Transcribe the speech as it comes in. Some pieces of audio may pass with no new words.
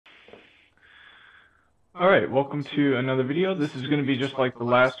Alright, welcome to another video. This is going to be just like the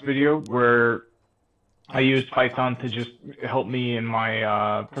last video where I used Python to just help me in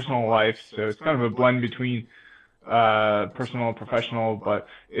my personal life. So it's kind of a blend between personal and professional, but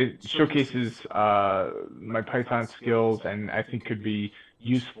it showcases my Python skills and I think could be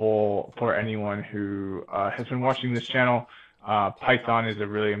useful for anyone who has been watching this channel. Python is a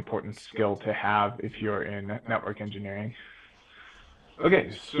really important skill to have if you're in network engineering.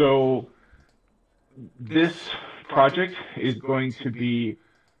 Okay, so this project is going to be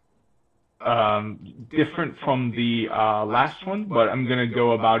different from the last one, but I'm going to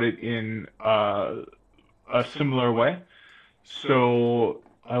go about it in a similar way. So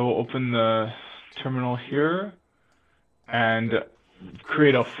I will open the terminal here and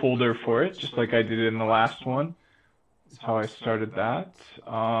create a folder for it, just like I did in the last one. That's how I started that.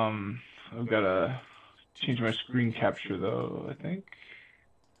 I've got to change my screen capture though, I think.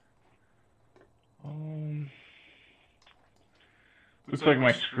 Looks like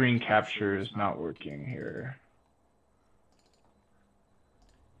my screen capture is not working here.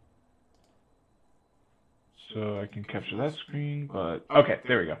 So I can capture that screen, but okay,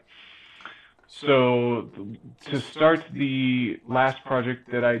 there we go. So to start the last project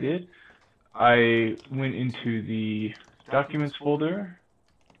that I did, I went into the documents folder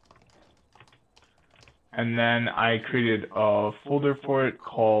and then I created a folder for it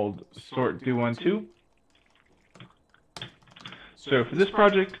called sort_do12. So for this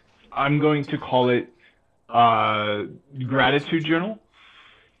project, I'm going to call it gratitude journal.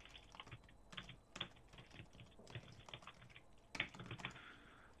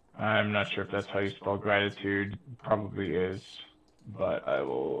 I'm not sure if that's how you spell gratitude. Probably is, but I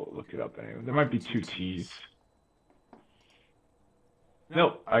will look it up anyway. There might be two T's.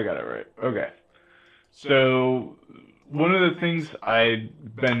 Nope, I got it right. Okay. So one of the things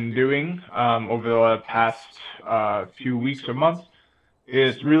I've been doing over the past few weeks or months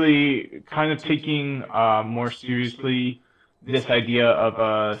is really kind of taking more seriously this idea of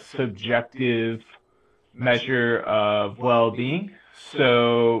a subjective measure of well-being.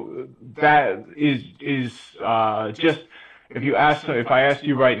 So that is just if I ask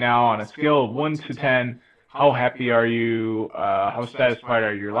you right now on a scale of 1 to 10, how happy are you? How satisfied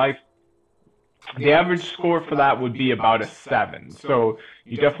are your life? The average score for that would be about a 7. So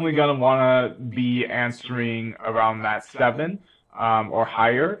you're definitely gonna want to be answering around that 7 or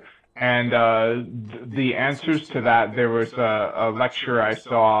higher. And the answers to that, there was a lecture I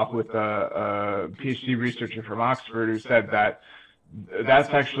saw with a PhD researcher from Oxford who said that that's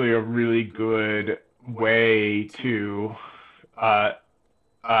actually a really good way to uh,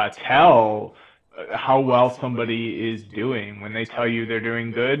 tell how well somebody is doing. When they tell you they're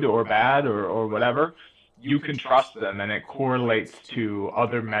doing good or bad or whatever, you can trust them, and it correlates to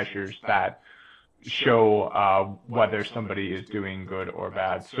other measures that show whether somebody is doing good or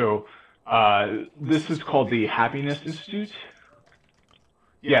bad. So this is called the Happiness Institute.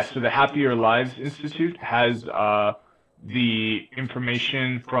 Yeah, so the Happier Lives Institute has the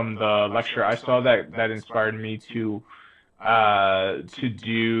information from the lecture I saw that inspired me to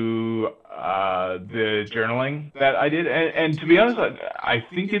do the journaling that I did, and to be honest, I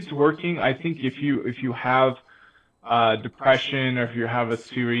think it's working. I think if you have depression, or if you have a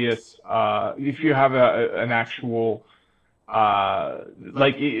serious if you have an actual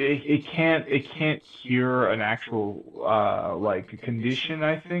like it can't cure an actual like condition,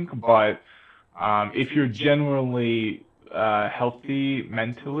 I think, but if you're generally healthy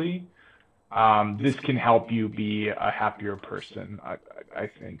mentally, this can help you be a happier person. I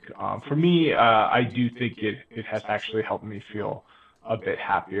think for me, I do think it has actually helped me feel a bit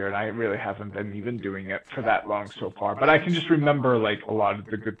happier, and I really haven't been even doing it for that long so far. But I can just remember like a lot of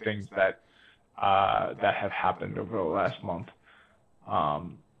the good things that have happened over the last month.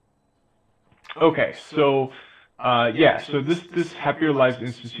 Um, okay, so yeah, so this Happier Lives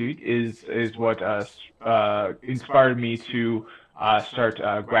Institute is what inspired me to start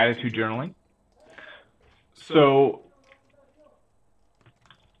gratitude journaling. So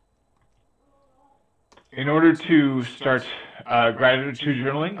in order to start gratitude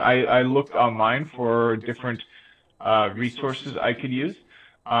journaling, I looked online for different resources I could use.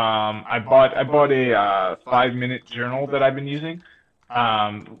 I bought a 5 minute journal that I've been using,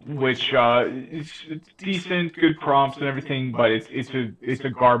 which it's decent, good prompts and everything, but it's a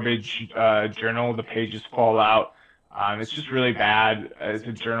garbage journal. The pages fall out. It's just really bad as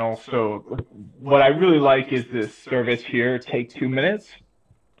a journal. So what I really like is this service here, Take 2 minutes,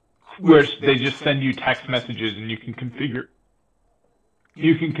 where they just send you text messages and you can configure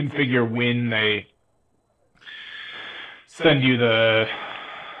when they send you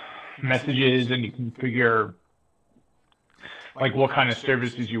messages, and you configure like what kind of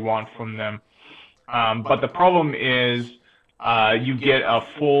services you want from them. But the problem is you get a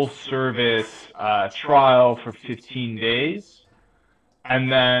full service trial for 15 days.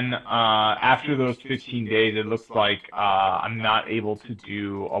 And then after those 15 days, it looks like I'm not able to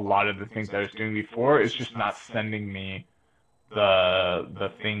do a lot of the things I was doing before. It's just not sending me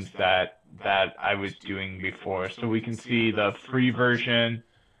the things that I was doing before. So we can see the free version.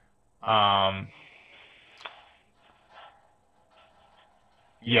 Um,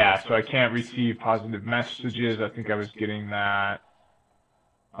 yeah, so I can't receive positive messages. I think I was getting that.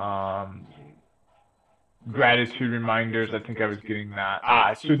 Um, Gratitude reminders. I think I was getting that.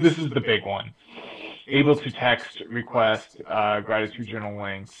 So this is the big one. Able to text, request, gratitude journal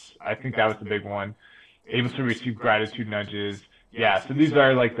links. I think that was the big one. Able to receive gratitude nudges. Yeah, so these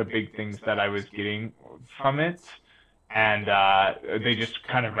are like the big things that I was getting from it. And they just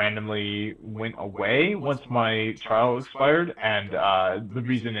kind of randomly went away once my trial expired. And the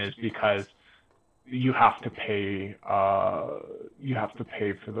reason is because you have to pay. You have to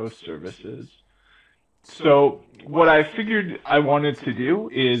pay for those services. So what I figured I wanted to do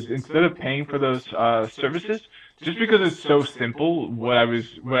is instead of paying for those services, just because it's so simple, what I was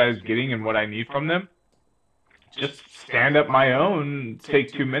getting and what I need from them, just stand up my own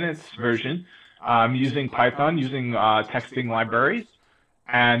take 2 minutes version, using Python, using texting libraries,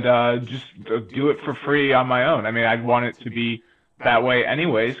 and just do it for free on my own. I mean, I'd want it to be that way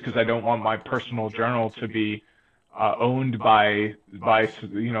anyways, because I don't want my personal journal to be owned by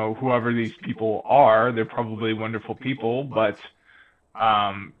whoever these people are. They're probably wonderful people, but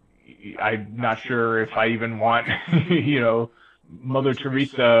um, I'm not sure if I even want Mother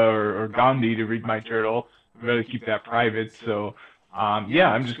Teresa or Gandhi to read my journal. I'd rather keep that private. So yeah,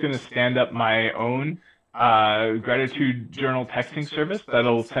 I'm just gonna stand up my own gratitude journal texting service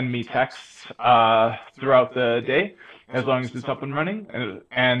that'll send me texts throughout the day as long as it's up and running,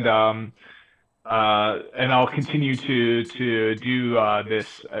 and I'll continue to do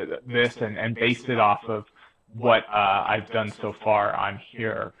this and base it off of what I've done so far on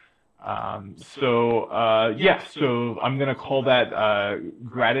here. Yeah, so I'm gonna call that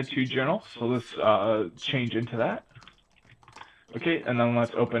gratitude journal. So let's change into that. Okay, and then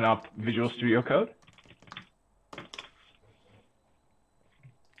let's open up Visual Studio Code.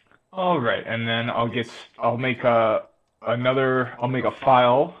 All right, and then I'll make a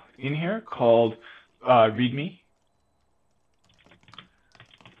file in here called README.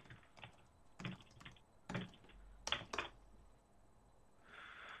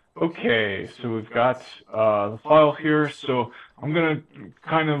 Okay, so we've got the file here. So I'm gonna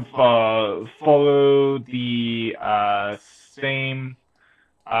kind of follow the same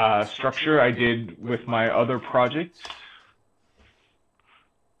structure I did with my other project.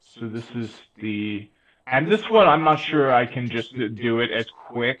 So this is and this one I'm not sure I can just do it as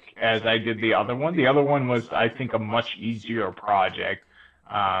quick as I did the other one. The other one was, I think, a much easier project.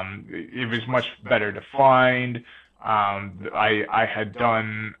 It was much better defined. I had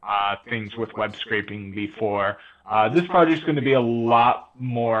done things with web scraping before. This project is going to be a lot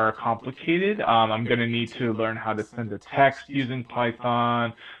more complicated. I'm going to need to learn how to send a text using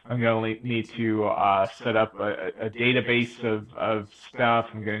Python. I'm going to need to set up a database of stuff.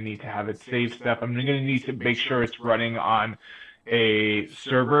 I'm going to need to have it save stuff. I'm going to need to make sure it's running on a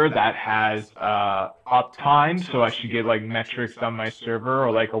server that has uptime, so I should get like metrics on my server,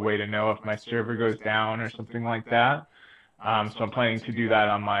 or like a way to know if my server goes down or something like that. So I'm planning to do that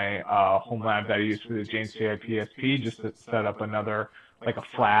on my home lab that I use for the JNCI PSP, just to set up another, like a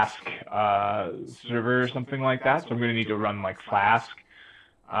Flask server or something like that. So I'm going to need to run like Flask.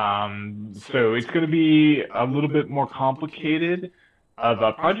 So it's going to be a little bit more complicated of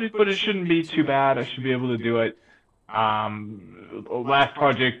a project, but it shouldn't be too bad. I should be able to do it. Last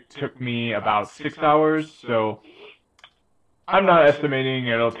project took me about 6 hours, so I'm not estimating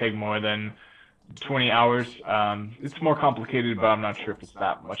it'll take more than 20 hours. It's more complicated, but I'm not sure if it's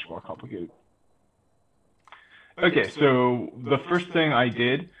that much more complicated. Okay, so the first thing I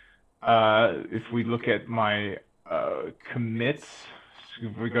did, if we look at my commits, so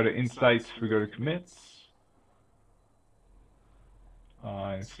if we go to Insights, we go to commits,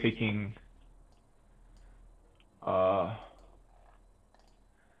 it's taking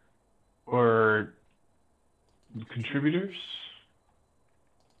or contributors.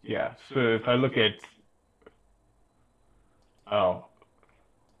 Yeah, so if I look at, I'm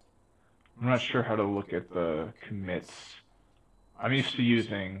not sure how to look at the commits. I'm used to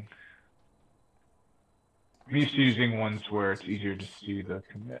using ones where it's easier to see the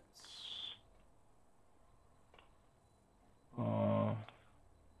commits.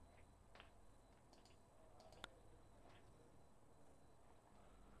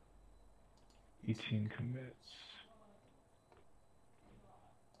 18 commits.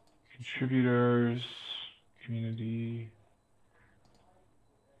 Contributors, community.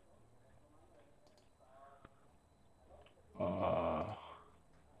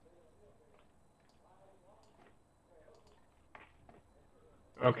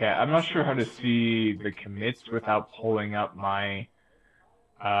 Okay, I'm not sure how to see the commits without pulling up my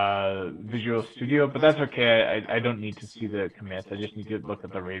Visual Studio, but that's okay. I don't need to see the commits. I just need to look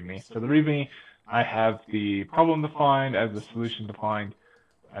at the README. So the README, I have the problem defined, I have the solution defined,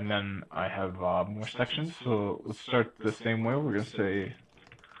 and then I have more sections. So let's start the same way. We're going to say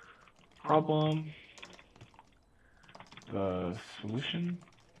problem, the solution.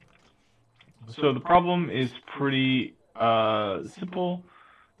 So the problem is pretty simple.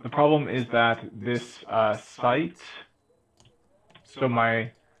 The problem is that this site, so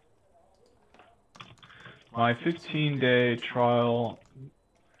my 15-day trial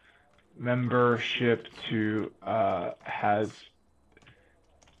membership to has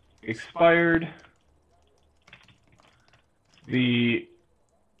expired. The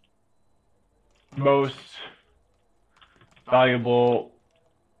most valuable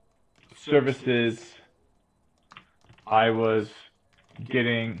services I was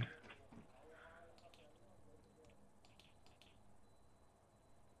getting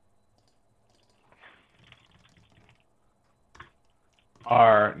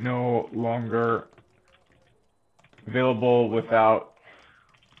are no longer available without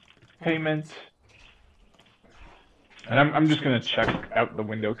payment. And I'm just going to check out the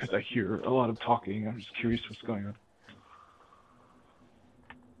window because I hear a lot of talking. I'm just curious what's going on.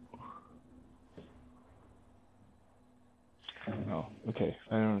 Oh, okay.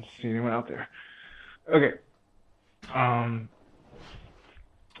 I don't see anyone out there. Okay.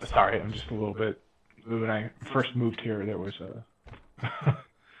 Sorry, I'm just a little bit. When I first moved here, there was a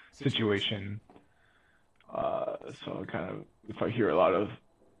situation. So kind of, if I hear a lot of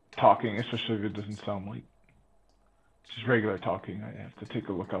talking, especially if it doesn't sound like just regular talking, I have to take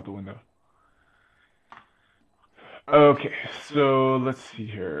a look out the window. Okay, so let's see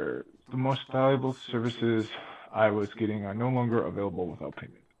here. The most valuable services I was getting are no longer available without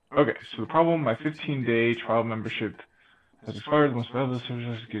payment. Okay, so the problem, my 15-day trial membership has expired. The most valuable services I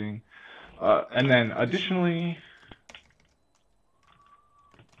was getting. And then additionally,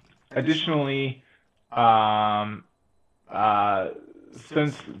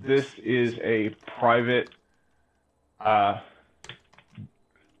 since this is a private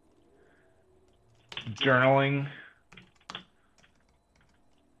journaling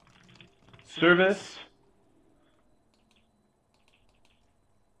service,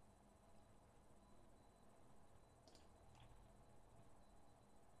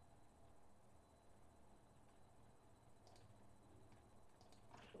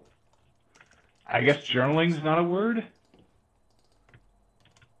 I guess journaling's not a word?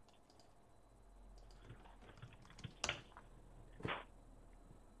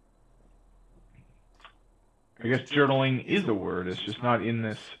 I guess journaling is a word, it's just not in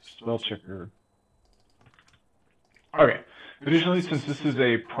this spell checker. Okay. Additionally, since this is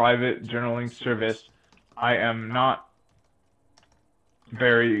a private journaling service, I am not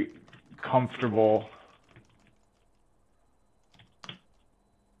very comfortable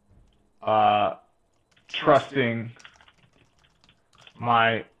trusting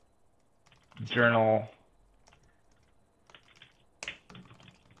my journal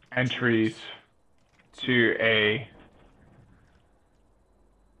entries to a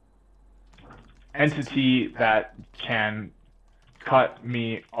entity that can cut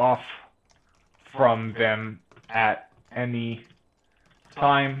me off from them at any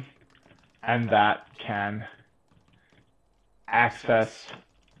time and that can access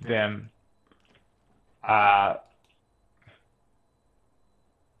them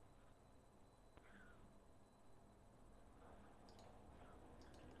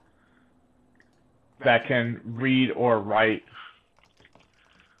that can read or write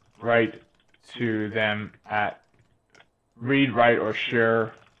to them at read, write, or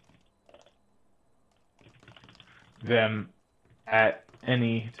share them at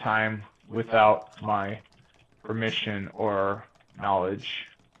any time without my permission or knowledge.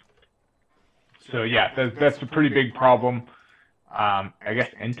 So yeah, that's a pretty big problem. I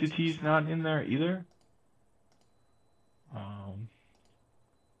guess entity's not in there either.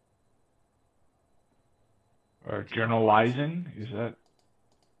 Or journalizing, is that?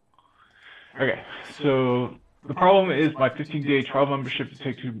 Okay, so the problem is my 15-day trial membership to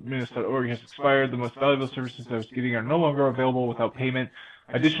Take2Minutes.org has expired. The most valuable services I was getting are no longer available without payment.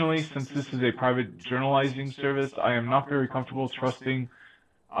 Additionally, since this is a private journalizing service, I am not very comfortable trusting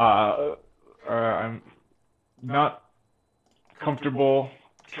I'm not comfortable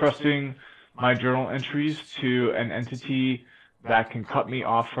trusting my journal entries to an entity that can cut me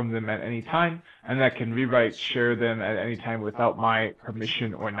off from them at any time and that can rewrite, share them at any time without my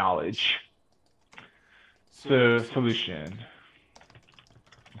permission or knowledge. So, solution.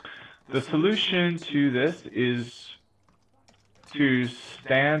 The solution to this is to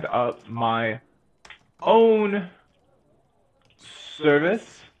stand up my own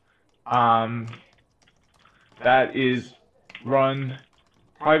service that is run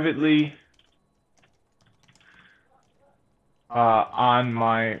privately on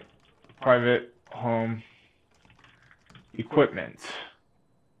my private home equipment.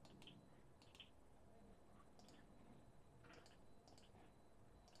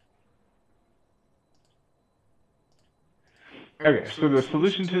 Okay, so the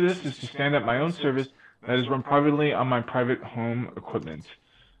solution to this is to stand up my own service that is run privately on my private home equipment.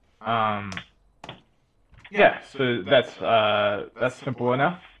 Yeah, so that's simple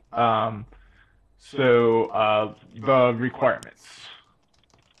enough. The requirements.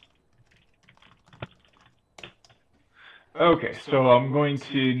 Okay, so I'm going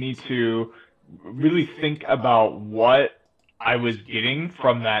to need to really think about what I was getting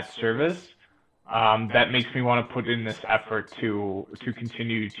from that service. That makes me want to put in this effort to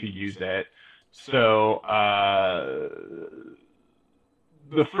continue to use it. So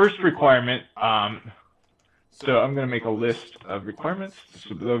the first requirement. So I'm going to make a list of requirements.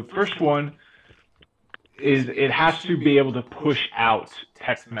 So the first one is it has to be able to push out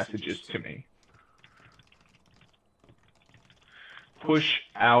text messages to me. Push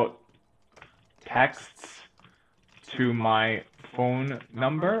out texts to my phone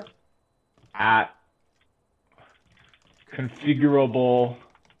number at configurable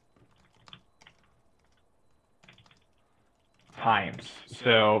times.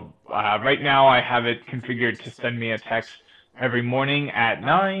 So right now I have it configured to send me a text every morning at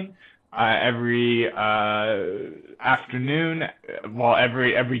 9, every afternoon, well,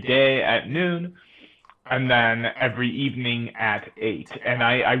 every day at noon, and then every evening at 8. And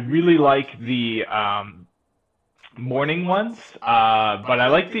I really like the morning ones, but I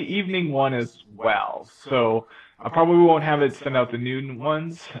like the evening one as well. So I probably won't have it send out the noon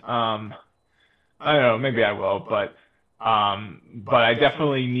ones. I don't know, maybe I will, but I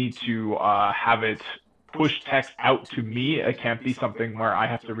definitely need to have it push text out to me. It can't be something where I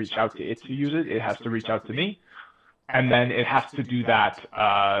have to reach out to it to use it. It has to reach out to me, and then it has to do that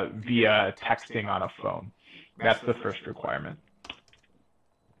via texting on a phone. That's the first requirement.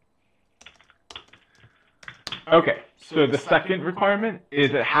 Okay, so the second requirement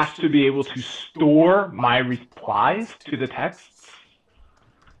is it has to be able to store my replies to the texts.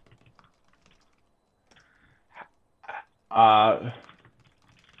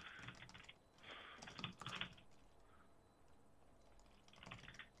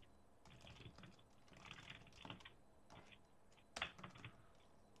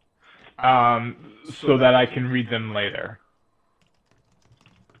 So that I can read them later.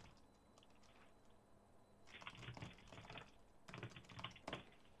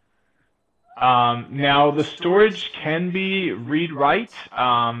 Now the storage can be read-write.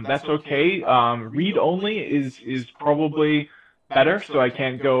 That's okay. Read only is probably better, so I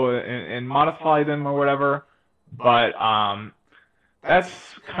can't go and modify them or whatever. But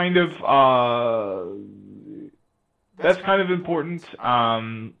that's kind of important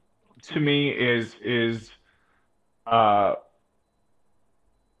to me. Is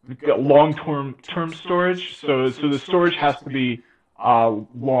long-term storage. So the storage has to be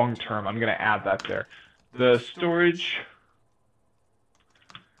long term. I'm going to add that there. The storage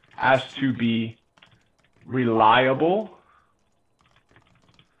has to be reliable,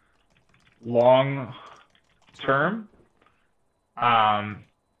 long term.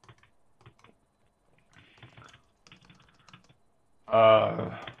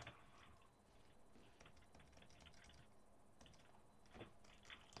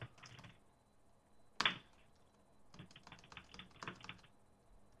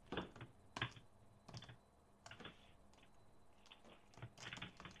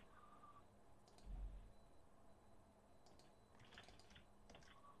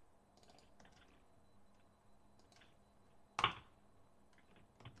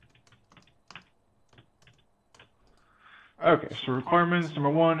 Okay, so requirements, number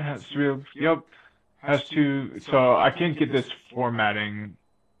one has to be, so I can't get this formatting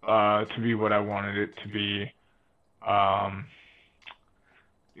to be what I wanted it to be.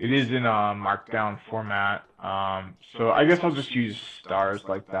 It is in a markdown format, so I guess I'll just use stars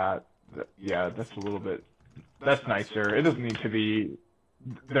like that. Yeah, that's nicer. It doesn't need to be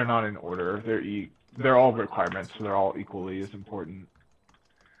they're not in order. They're all requirements, so they're all equally as important.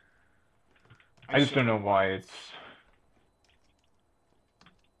 I just don't know why it's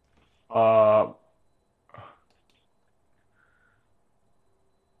uh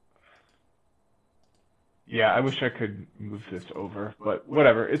yeah, I wish I could move this over, but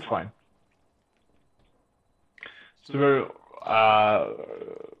whatever, it's fine. So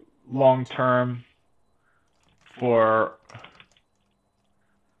long term for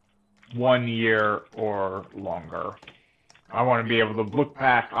 1 year or longer. I want to be able to look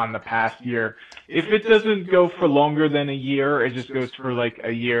back on the past year. If it doesn't go for longer than a year, it just goes for like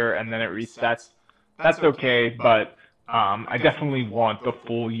a year and then it resets. That's okay, but I definitely want the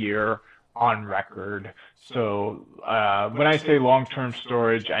full year on record. So when I say long-term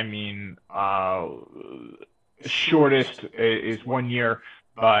storage, I mean shortest is 1 year,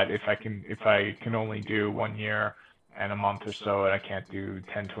 but if I can only do 1 year and a month or so, and I can't do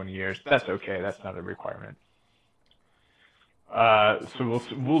 10, 20 years, that's okay. That's not a requirement. So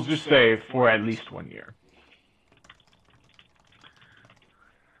we'll just say for at least 1 year.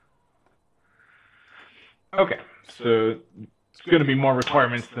 Okay, so it's going to be more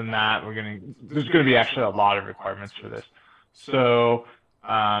requirements than that. There's going to be actually a lot of requirements for this. So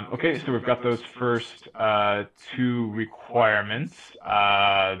okay, so we've got those first two requirements.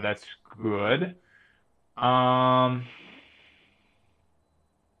 That's good.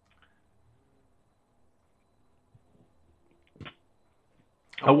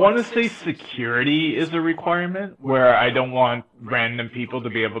 I want to say security is a requirement where I don't want random people to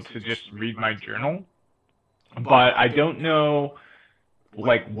be able to just read my journal, but I don't know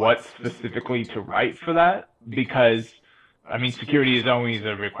like what specifically to write for that because I mean security is always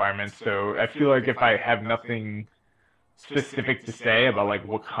a requirement. So I feel like if I have nothing specific to say about like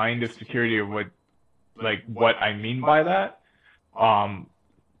what kind of security or what I mean by that, I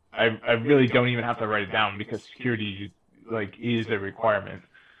really don't even have to write it down because security like is a requirement.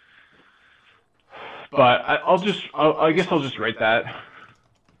 But I guess I'll just write that.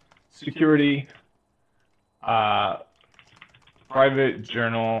 Security, private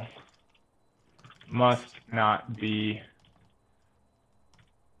journal must not be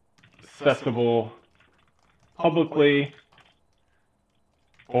accessible publicly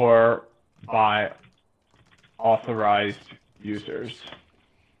or by authorized users.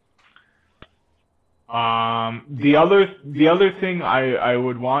 The other thing I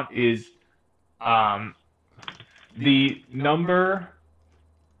would want is the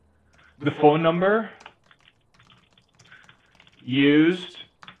phone number used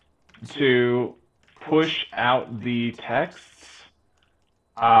to push out the texts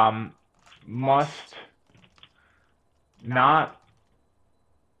must not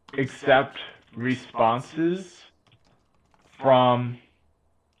accept responses from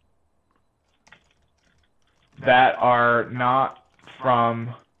that are not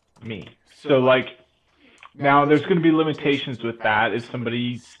from me. So like now there's going to be limitations with that. If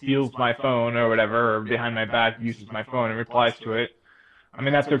somebody steals my phone or whatever, or behind my back uses my phone and replies to it, I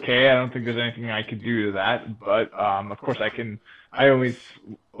mean, that's okay. I don't think there's anything I could do to that. But of course I always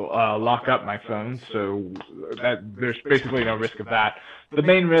lock up my phone, so that there's basically no risk of that. The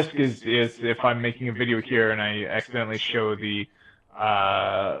main risk is if I'm making a video here and I accidentally show the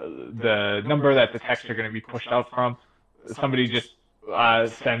number that the texts are going to be pushed out from, somebody just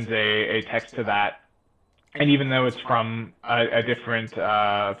sends a text to that, and even though it's from a different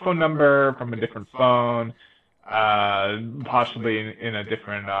phone number, from a different phone, possibly in a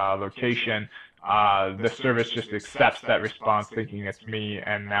different location, the service just accepts that response thinking it's me,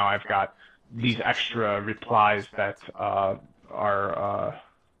 and now I've got these extra replies that are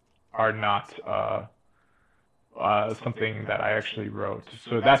not something that I actually wrote.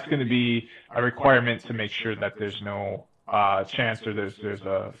 So that's going to be a requirement to make sure that there's no chance, or there's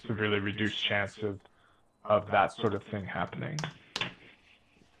a severely reduced chance of that sort of thing happening.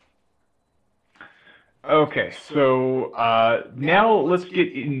 Okay, so now let's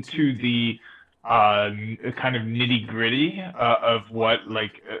get into the kind of nitty-gritty of what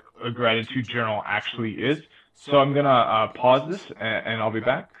like a gratitude journal actually is. So I'm gonna pause this and I'll be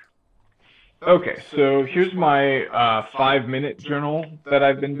back. Okay, so here's my 5-minute journal that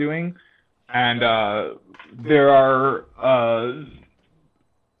I've been doing, and there are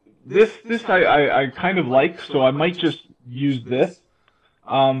this I kind of like, so I might just use this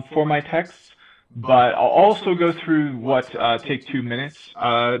for my texts, but I'll also go through what Take 2 Minutes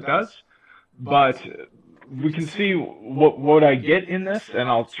does. But we can see what I get in this, and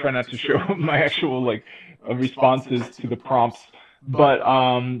I'll try not to show my actual like responses to the prompts. But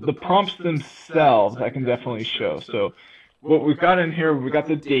the prompts themselves I can definitely show. So what we've got in here, we got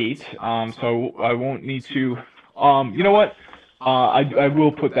the date. So I won't need to. You know what? I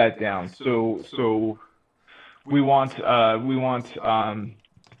will put that down. So we want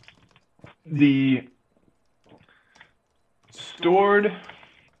the stored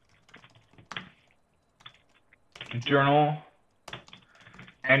journal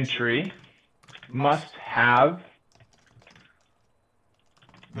entry must have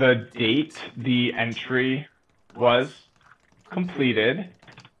the date the entry was completed.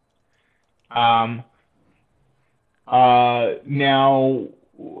 Now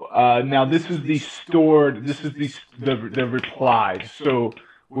this is the stored. This is the replied. So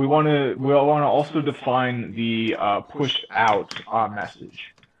we want to also define the pushed out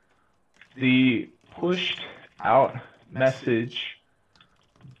message. The pushed out message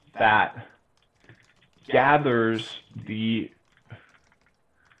that gathers the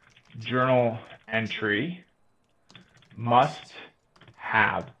journal entry must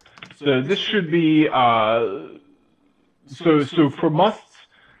have. So this should be so for musts,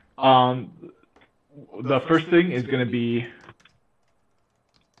 the first thing is going to be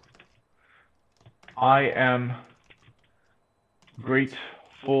I am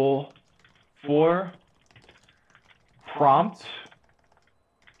grateful for prompt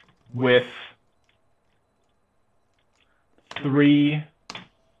with 3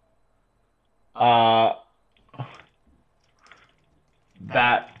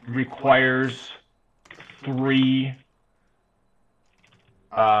 that requires 3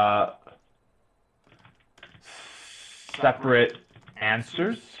 separate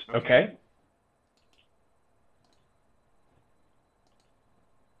answers. Okay.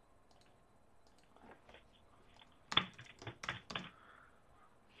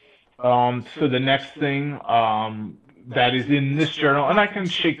 So the next thing that is in this journal, and I can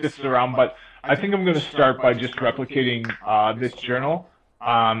shake this around, but I think I'm going to start by just replicating this journal.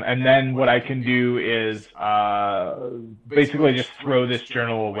 And then what I can do is basically just throw this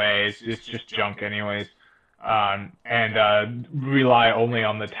journal away. It's just junk anyways. And rely only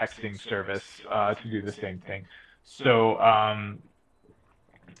on the texting service to do the same thing. So,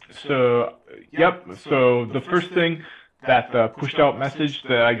 yep. So the first thing that the pushed out message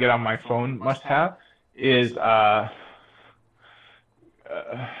that I get on my phone must have is now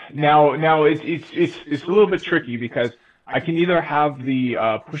it's a little bit tricky because I can either have the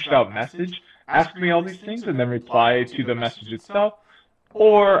pushed out message ask me all these things and then reply to the message itself,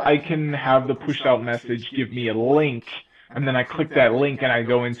 or I can have the pushed out message give me a link and then I click that link and I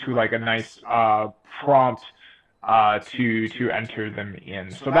go into like a nice prompt to enter them in.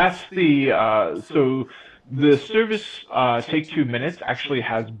 So that's so the service Take 2 Minutes actually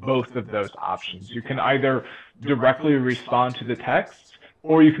has both of those options. You can either directly respond to the text,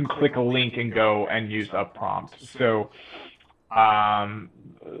 or you can click a link and go and use a prompt. So I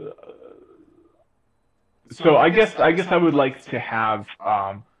guess I would like to have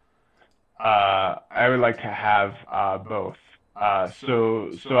both.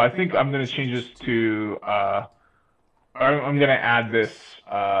 So I think I'm gonna change this to I'm gonna add this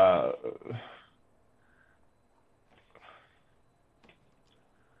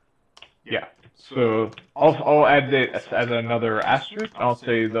yeah. So I'll add this as another asterisk. I'll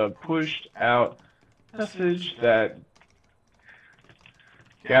say the pushed out message that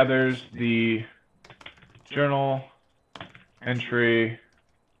gathers the journal entry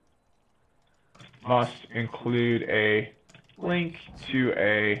must include a link to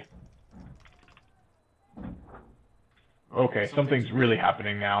a. Okay, something's really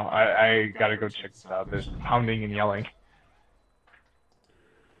happening now. I gotta go check this out. There's pounding and yelling.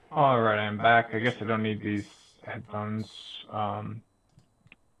 Alright, I'm back. I guess I don't need these headphones.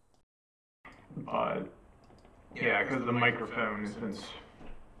 But yeah, because the microphone has been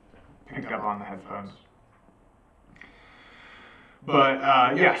picked up on the headphones. But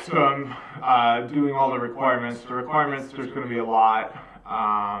yeah, so I'm doing all the requirements. The requirements, there's going to be a lot.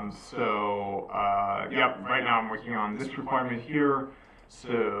 Yep, right now I'm working on this requirement here.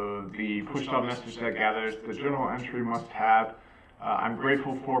 So the push out message that gathers the journal entry must have. I'm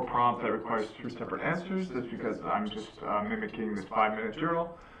grateful for prompt that requires 3 separate answers. That's because I'm just mimicking this 5-minute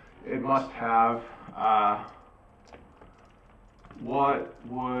journal. It must have what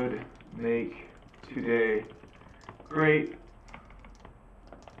would make today great.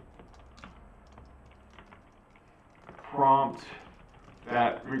 Prompt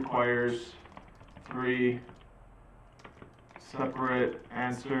that requires 3 separate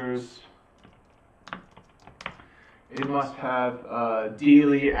answers. It must have a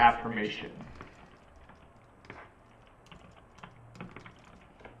daily affirmation.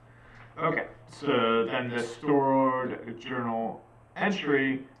 Okay, So then the stored journal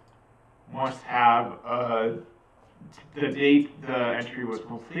entry must have the date the entry was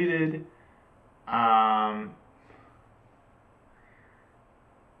completed,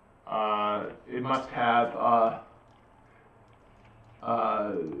 it must have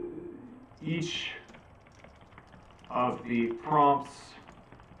each of the prompts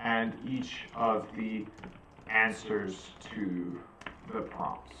and each of the answers to the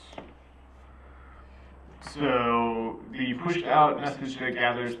prompts. So the pushed out message that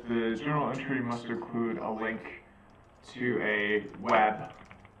gathers the journal entry must include a link to a web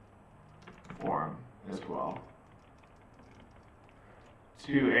form as well,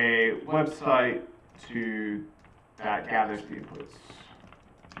 to a website that gathers the inputs.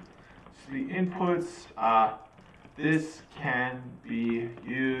 So the inputs, this can be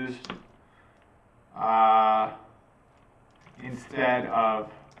used instead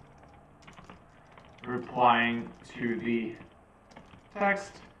of replying to the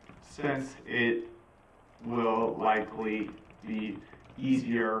text, since it will likely be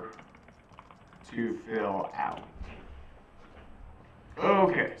easier to fill out.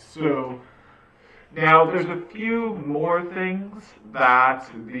 Okay, so now there's a few more things that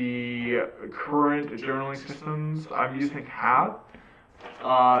the current journaling systems I'm using have.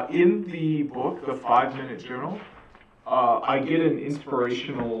 In the book, The 5-Minute Journal, I get an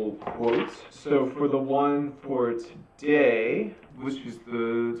inspirational quote. So for the one for today, which is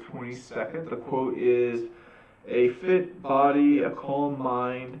the 22nd, the quote is, "A fit body, a calm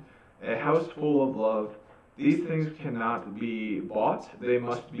mind, a house full of love. These things cannot be bought, they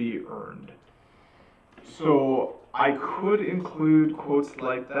must be earned." So I could include quotes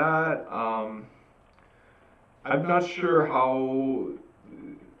like that. I'm not sure how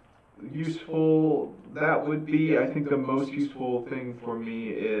useful that would be. I think the most useful thing for me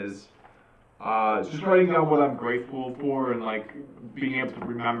is just writing down what I'm grateful for and like being able to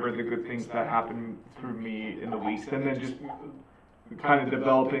remember the good things that happen through me in the weeks, and then just kind of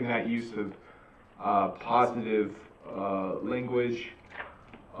developing that use of positive language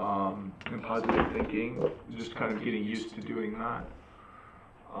and positive thinking, just kind of getting used to doing that.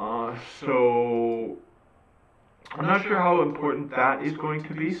 So I'm not sure how important that is going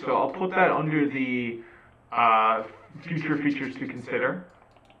to be, so I'll put that under the future features to consider.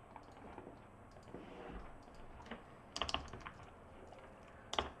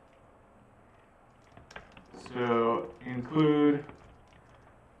 So include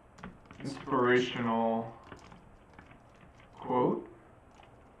inspirational quote.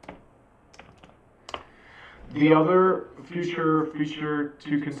 The other future feature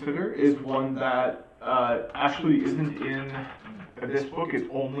to consider is one that actually isn't in this book. It's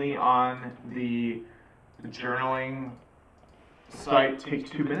only on the journaling site Take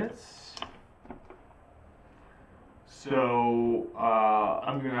 2 Minutes. So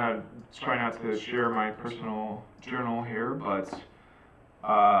I'm gonna try not to share my personal journal here, but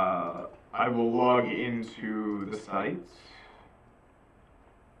I will log into the site.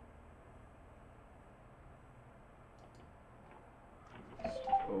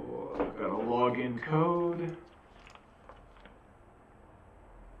 So I've got a login code.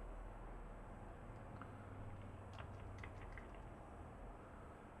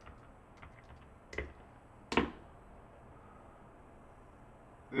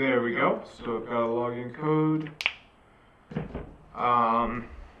 There we go. So I've got a login code.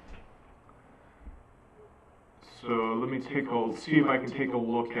 So let me see if I can take a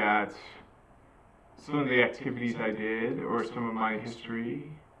look at some of the activities I did or some of my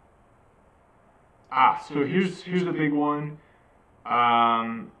history. So here's a big one.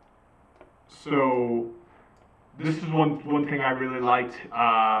 So this is one thing I really liked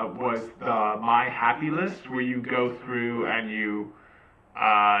was the My Happy List, where you go through and you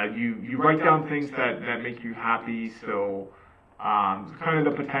write down things that make you happy. So kind of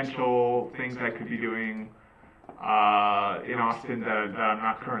the potential things I could be doing in Austin that I'm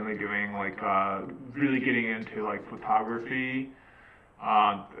not currently doing, like really getting into like photography.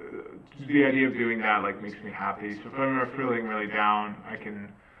 The idea of doing that like makes me happy. So if I'm ever feeling really down, I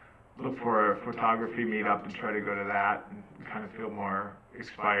can look for a photography meetup and try to go to that and kind of feel more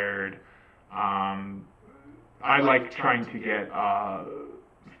inspired. I like trying to get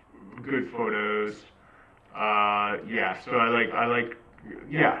good photos. So I like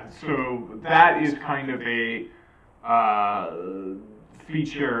so that is kind of a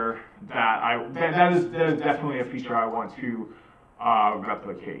feature that that is definitely a feature I want to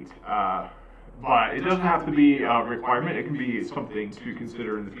replicate. But it doesn't have to be a requirement. It can be something to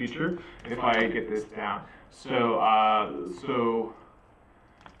consider in the future if I get this down. So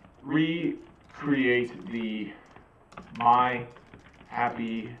create the My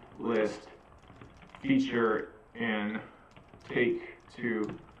Happy List feature in take 2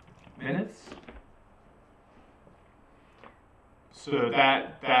 minutes. So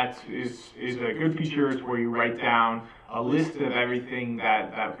that is a good feature. Is where you write down a list of everything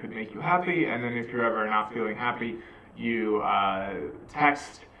that could make you happy, and then if you're ever not feeling happy, you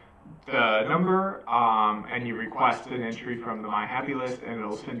text the number and you request an entry from the My Happy List, and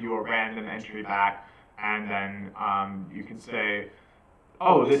it'll send you a random entry back, and then you can say,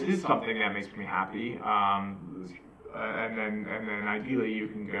 oh, this is something that makes me happy, and then ideally you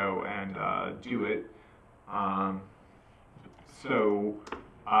can go and do it. So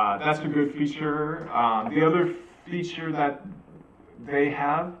that's a good feature. The other feature that they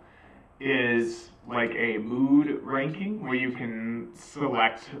have is like a mood ranking where you can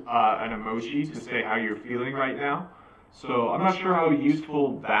select an emoji to say how you're feeling right now. So I'm not sure how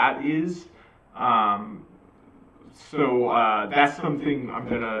useful that is. That's something I'm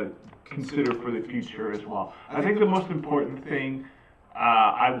gonna consider for the future as well. I think the most important thing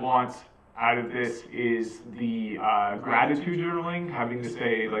I want out of this is the gratitude journaling, having to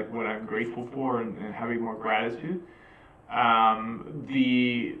say like what I'm grateful for and having more gratitude.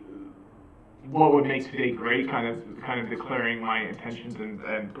 What would make today great, kind of declaring my intentions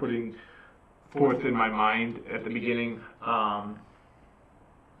and putting forth in my mind at the beginning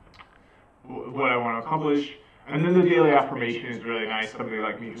what I want to accomplish. And then the daily affirmation is really nice. Somebody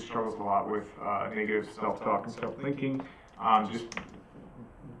like me who struggles a lot with negative self-talk and self-thinking, just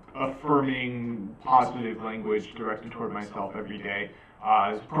affirming positive language directed toward myself every day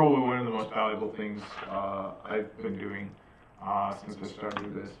is probably one of the most valuable things I've been doing since I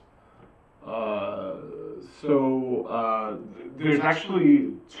started this. There's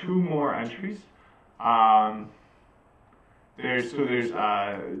actually 2 more entries. There's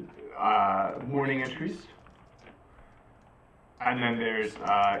morning entries, and then there's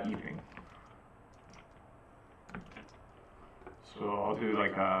evening. So I'll do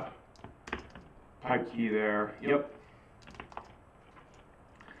like a type key there. Yep.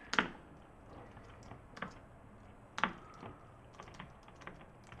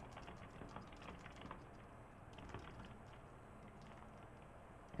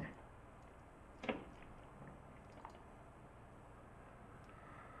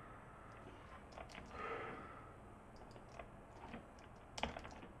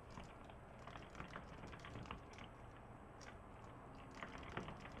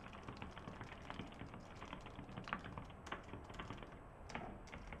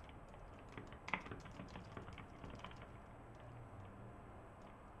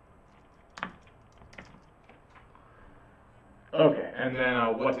 Okay, and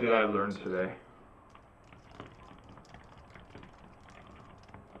then what did I learn today?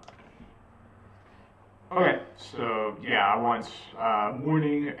 Okay, so yeah, I want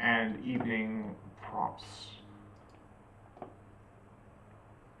morning and evening prompts.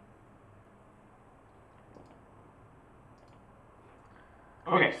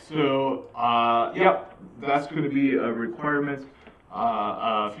 Okay, so yep, that's going to be a requirement.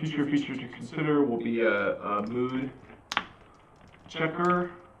 A future feature to consider will be a mood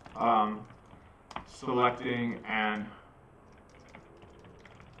checker, selecting an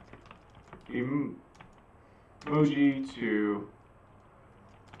emoji to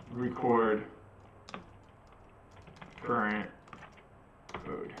record current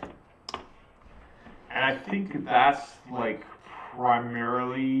code. And I think that's like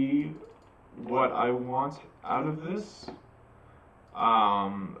primarily what I want out of this.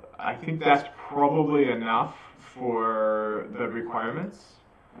 I think that's probably enough for the requirements.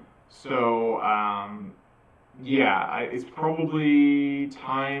 So yeah, it's probably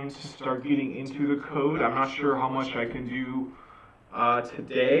time to start getting into the code. I'm not sure how much I can do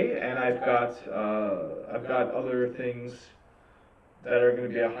today, and I've got other things that are going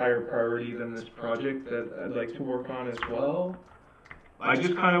to be a higher priority than this project that I'd like to work on as well. I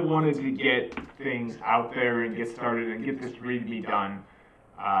just kind of wanted to get things out there and get started and get this README done,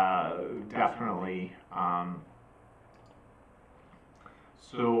 definitely.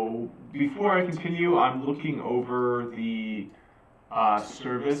 So before I continue, I'm looking over the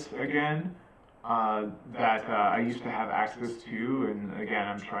service again that I used to have access to, and again,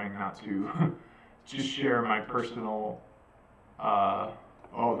 I'm trying not to just share my personal. Oh,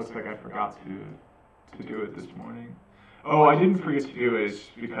 it looks like I forgot to do it this morning. Oh, I didn't forget to do it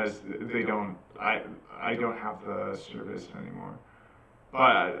because they don't. I don't have the service anymore,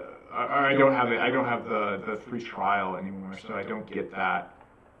 but I don't have it. I don't have the free trial anymore, so I don't get that.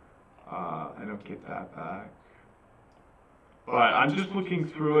 I don't get that back. but I'm just looking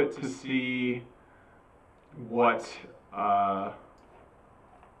through it to see what uh,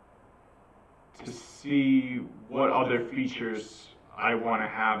 other features I want to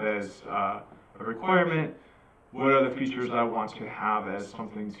have as a requirement, what other features I want to have as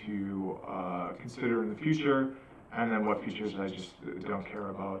something to consider in the future, and then what features I just don't care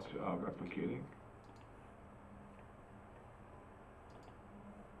about replicating.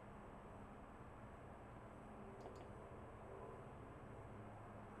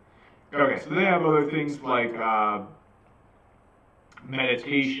 Okay, so they have other things like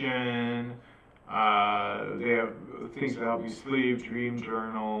meditation. They have things that help you sleep, dream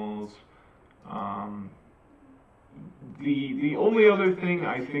journals. The only other thing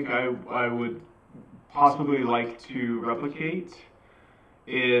I think I would possibly like to replicate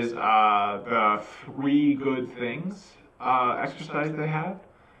is the 3 good things exercise they have,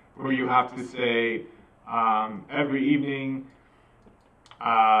 where you have to say every evening,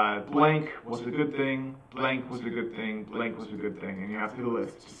 blank was a good thing, blank was a good thing, blank was a good thing, and you have to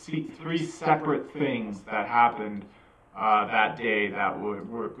list 3 separate things that happened that day that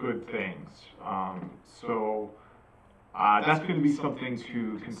were good things. So that's going to be something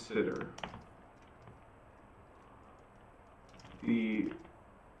to consider. The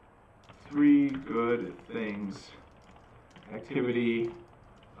 3 good things activity,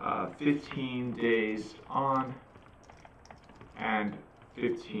 15 days on and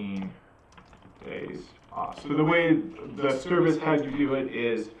 15 days off. So the way the service had you do it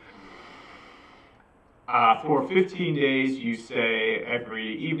is for 15 days you say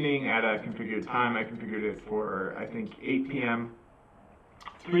every evening at a configured time. I configured it for I think 8 p.m.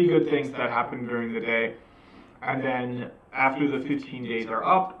 3 good things that happened during the day, and then after the 15 days are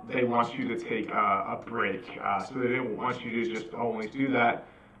up, they want you to take a break. So they don't want you to just always do that.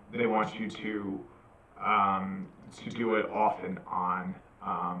 They want you to do it off and on.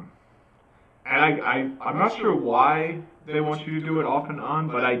 And I'm not sure why they want you to do it off and on,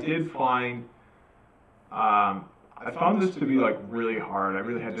 but I did find, I found this to be like really hard. I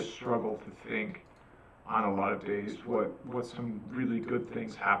really had to struggle to think on a lot of days what some really good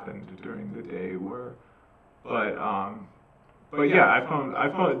things happened during the day were. But yeah, I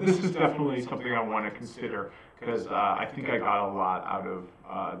found this is definitely something I want to consider, because I think I got a lot out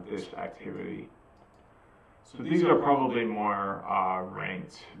of this activity. So these are probably more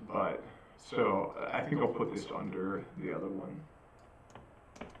ranked, but so I think I'll put this under the other one.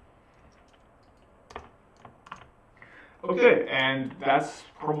 Okay, and that's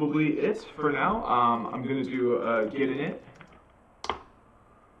probably it for now. I'm going to do a git init.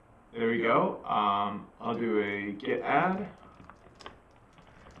 There we go. I'll do a git add,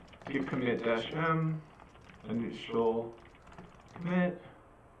 git commit -m, initial commit,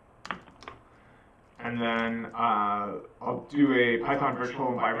 and then I'll do a Python virtual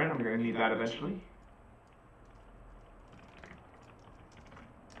environment. I'm going to need that eventually.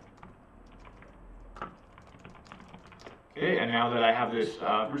 Okay, and now that I have this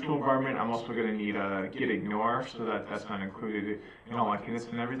virtual environment, I'm also going to need a git ignore, so that that's not included in all my commits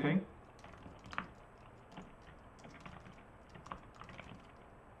and everything.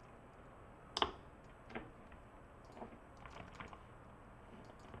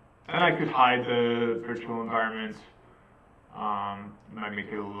 And I could hide the virtual environment. Might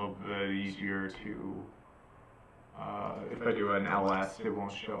make it a little bit easier to, if I do an ls, it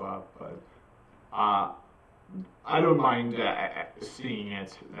won't show up, but I don't mind seeing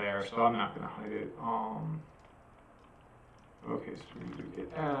it there, so I'm not going to hide it. Okay, so we do git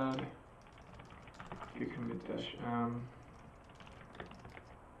add, git commit -m.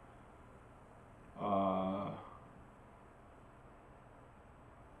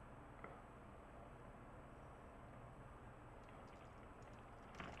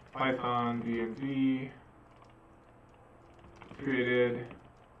 Python VMV created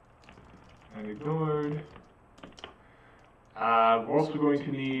and ignored. We're also going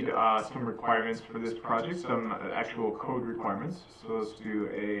to need some requirements for this project, some actual code requirements. So let's do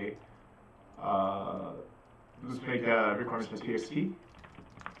a, let's make requirements.txt.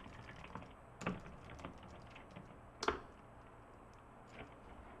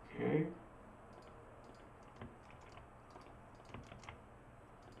 Okay.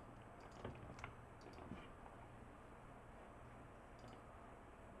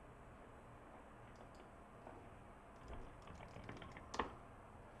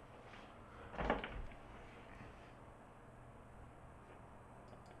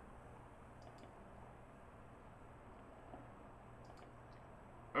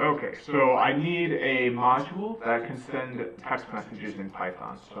 Okay, so I need a module that can send text messages in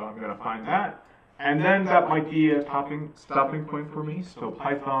Python. So I'm going to find that, And then that might be a stopping point for me. So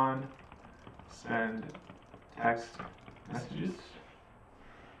Python send text messages.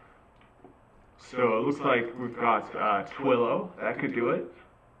 So it looks like we've got Twilio that could do it.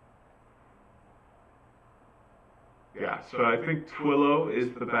 Yeah, so I think Twilio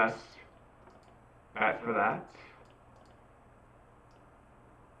is the best bet for that.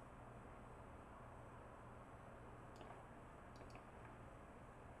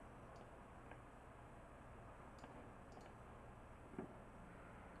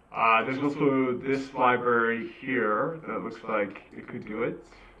 There's also this library here that looks like it could do it.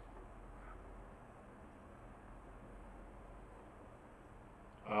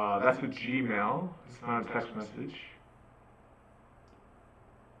 That's a Gmail. It's not a text message.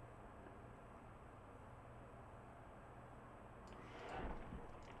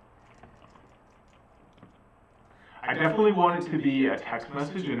 I definitely want it to be a text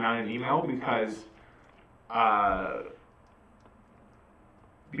message and not an email because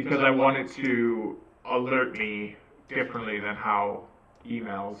I want it to alert me differently than how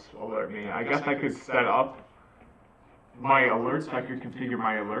emails alert me. I guess I could set up my alerts. I could configure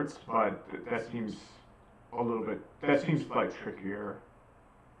my alerts, but that seems like trickier.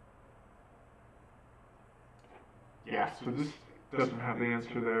 Yeah, so this doesn't have the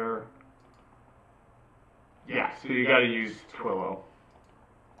answer there. Yeah, so you gotta use Twilio.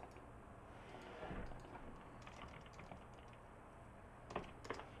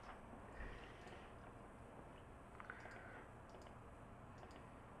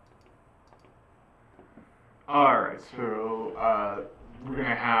 Alright, so we're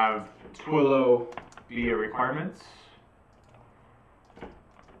gonna have Twilio be a requirement.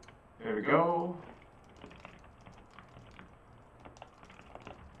 There we go.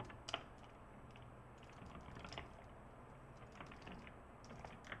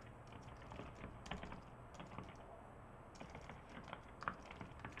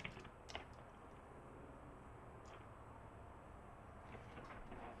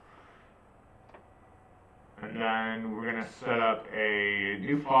 And then we're going to set up a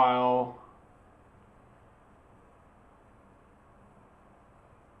new file.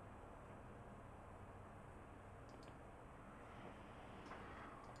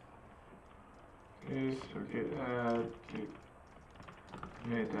 Okay, so git add git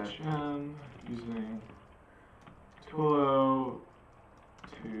commit-m using Twilio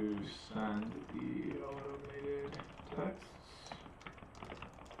to send the automated texts.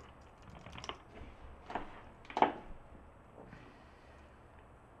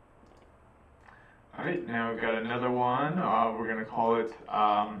 Alright, now we've got another one. We're going to call it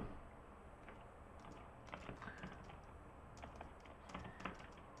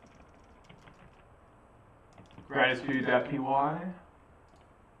gratitude.py.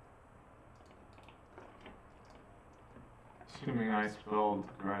 Assuming I spelled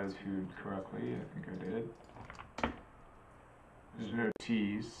gratitude correctly, I think I did. There's no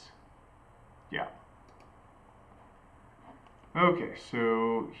T's. Yeah. Okay,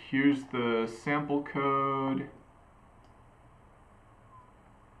 so here's the sample code.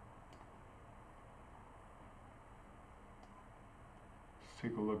 Let's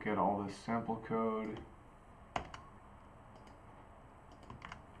take a look at all this sample code.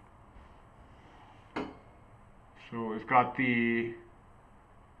 So we've got the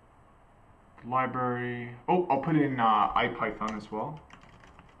library. Oh, I'll put in IPython as well,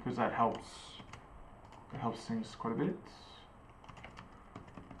 because that helps things quite a bit.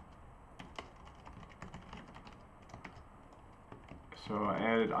 So I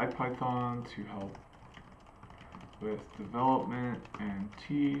added IPython to help with development and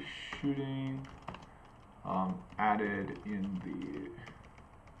shooting. Added in the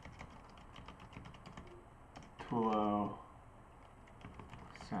Twilio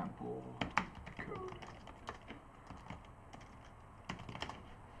sample code.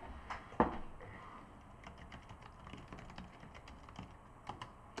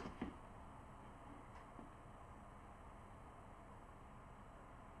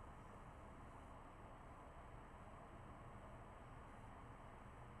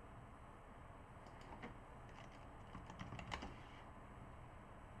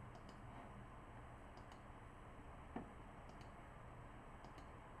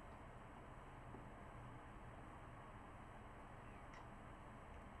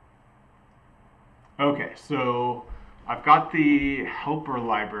 Okay, so I've got the helper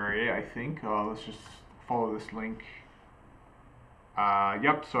library, I think. Let's just follow this link.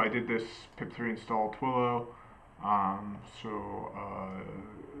 Yep, so I did this pip3 install Twilio.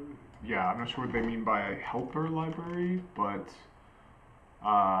 Yeah, I'm not sure what they mean by a helper library, but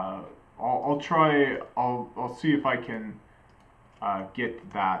I'll try. I'll see if I can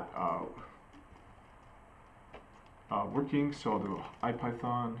get that working. So I'll do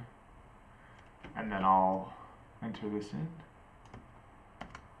IPython, and then I'll enter this in.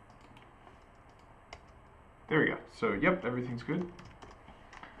 There we go. So yep, everything's good.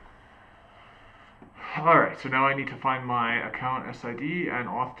 Alright, so now I need to find my account SID and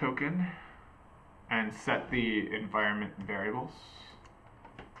auth token and set the environment variables.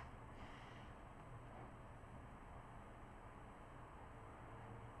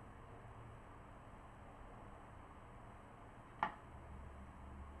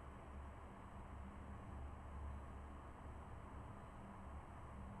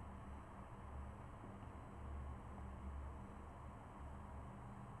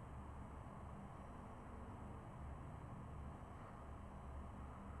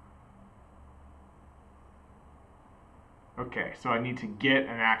 Okay, so I need to get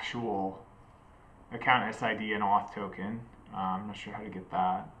an actual account SID and auth token. I'm not sure how to get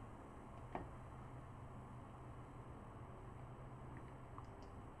that.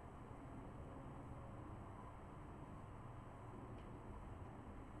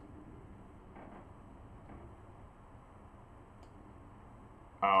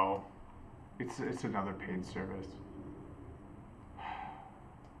 Oh, it's another paid service.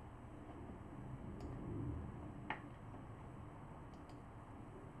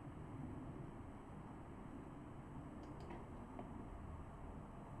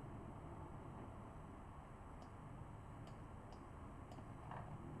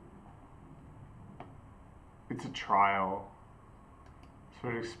 It's a trial, so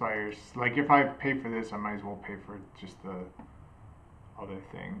it expires. Like if I pay for this, I might as well pay for just the other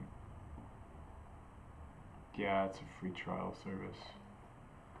thing. Yeah, it's a free trial service.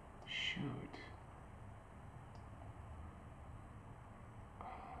 Shoot.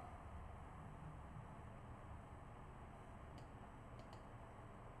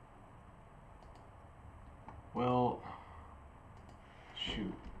 Well,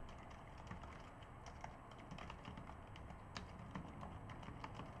 shoot.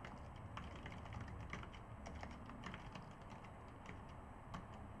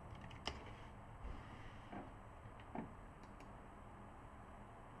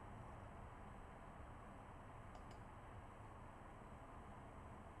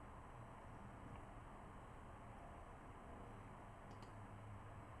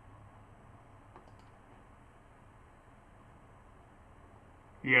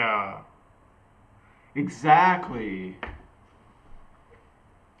 Yeah. Exactly.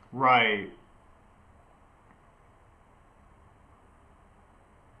 Right.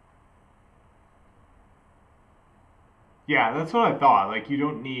 Yeah, that's what I thought. Like you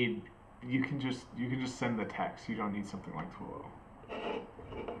don't need you can just send the text. You don't need something like Twilio.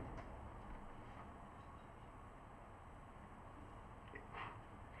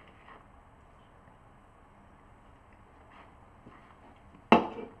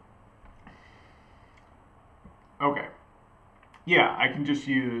 Okay. Yeah, I can just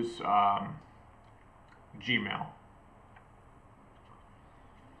use Gmail.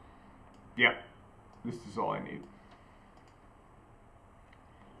 Yep. This is all I need.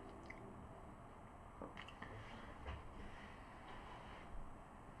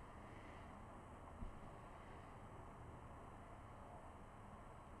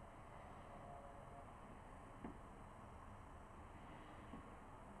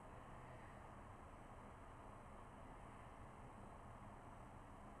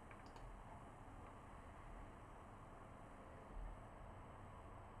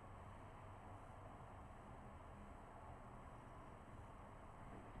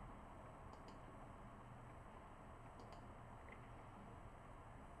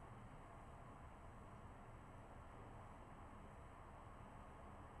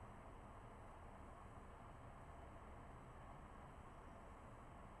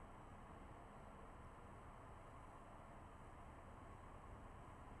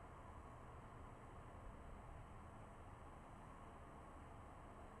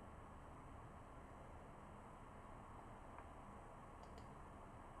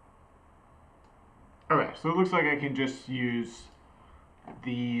 Okay, so it looks like I can just use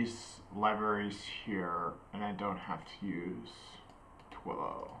these libraries here, and I don't have to use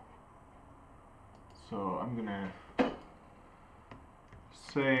Twilio. So I'm gonna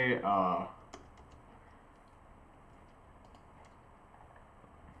say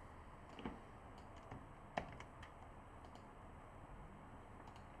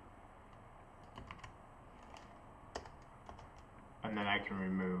and then I can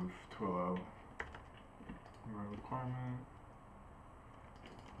remove Twilio requirement.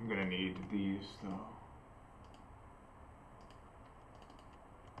 I'm gonna need these though.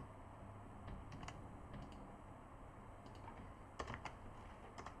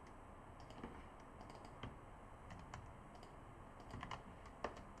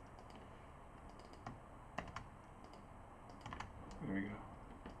 There we go.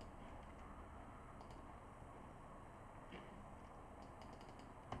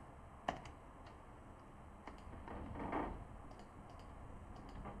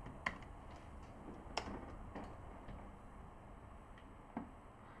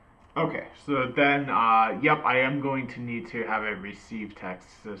 Okay, so then, yep, I am going to need to have it receive text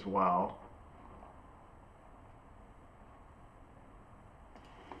as well.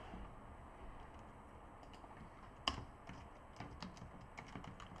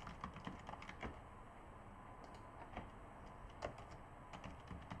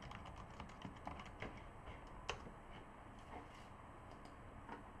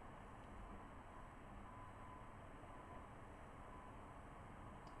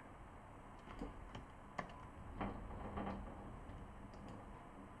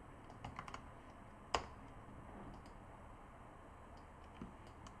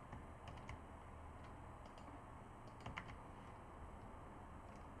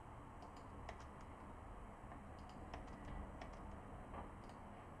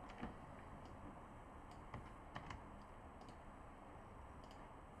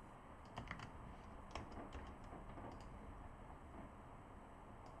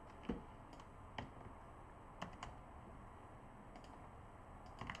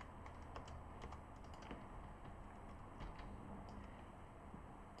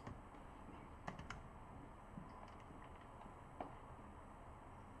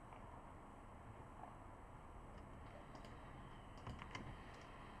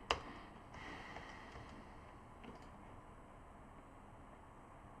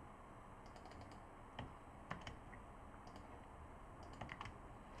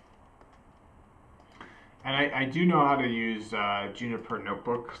 And I do know how to use Juniper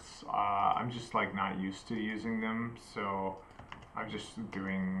notebooks. I'm just like not used to using them, so I'm just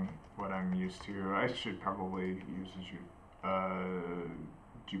doing what I'm used to. I should probably use a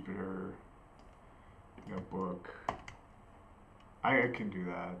Jupyter notebook. I can do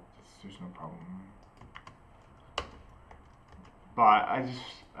that. There's no problem. But I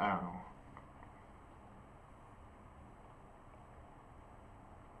don't know.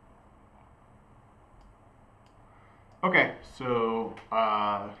 Okay, so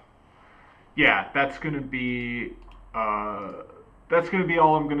yeah, that's gonna be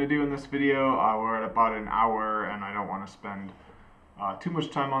all I'm gonna do in this video. We're at about an hour, and I don't want to spend too much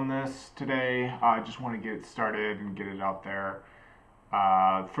time on this today. I just want to get it started and get it out there.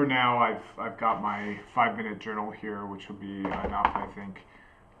 For now, I've got my 5-minute journal here, which will be enough, I think.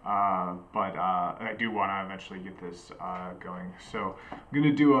 But I do want to eventually get this going. So I'm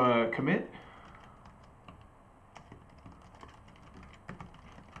gonna do a commit.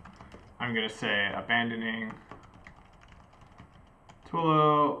 I'm going to say abandoning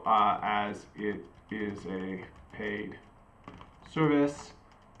Twilio as it is a paid service.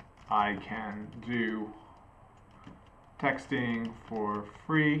 I can do texting for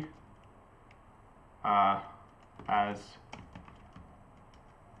free as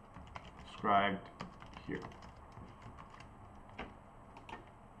described here.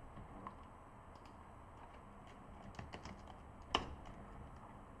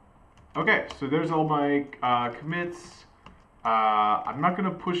 Okay, so there's all my commits. I'm not going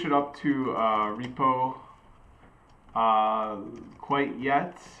to push it up to repo quite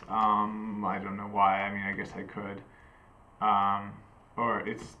yet. I don't know why. I mean, I guess I could. Or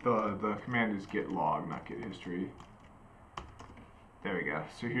it's the command is git log, not git history. There we go.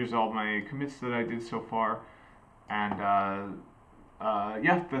 So here's all my commits that I did so far. And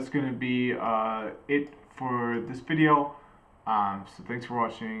yeah, that's going to be it for this video. So thanks for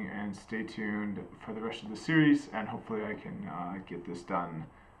watching, and stay tuned for the rest of the series, and hopefully I can get this done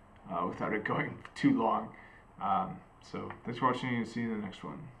without it going too long. So thanks for watching, and see you in the next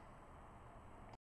one.